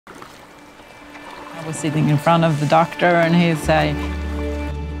I was sitting in front of the doctor and he'd say,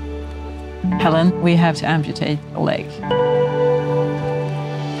 "Helen, we have to amputate a leg."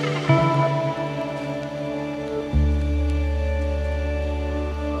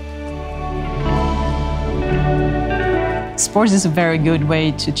 Sports is a very good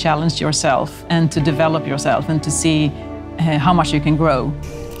way to challenge yourself and to develop yourself and to see how much you can grow.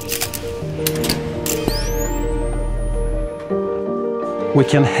 We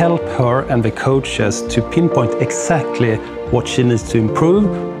can help her and the coaches to pinpoint exactly what she needs to improve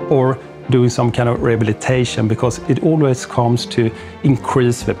or doing some kind of rehabilitation, because it always comes to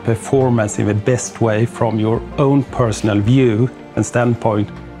increase the performance in the best way from your own personal view and standpoint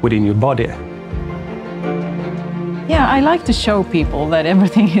within your body. Yeah, I like to show people that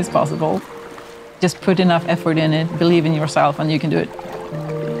everything is possible. Just put enough effort in it, believe in yourself, and you can do it.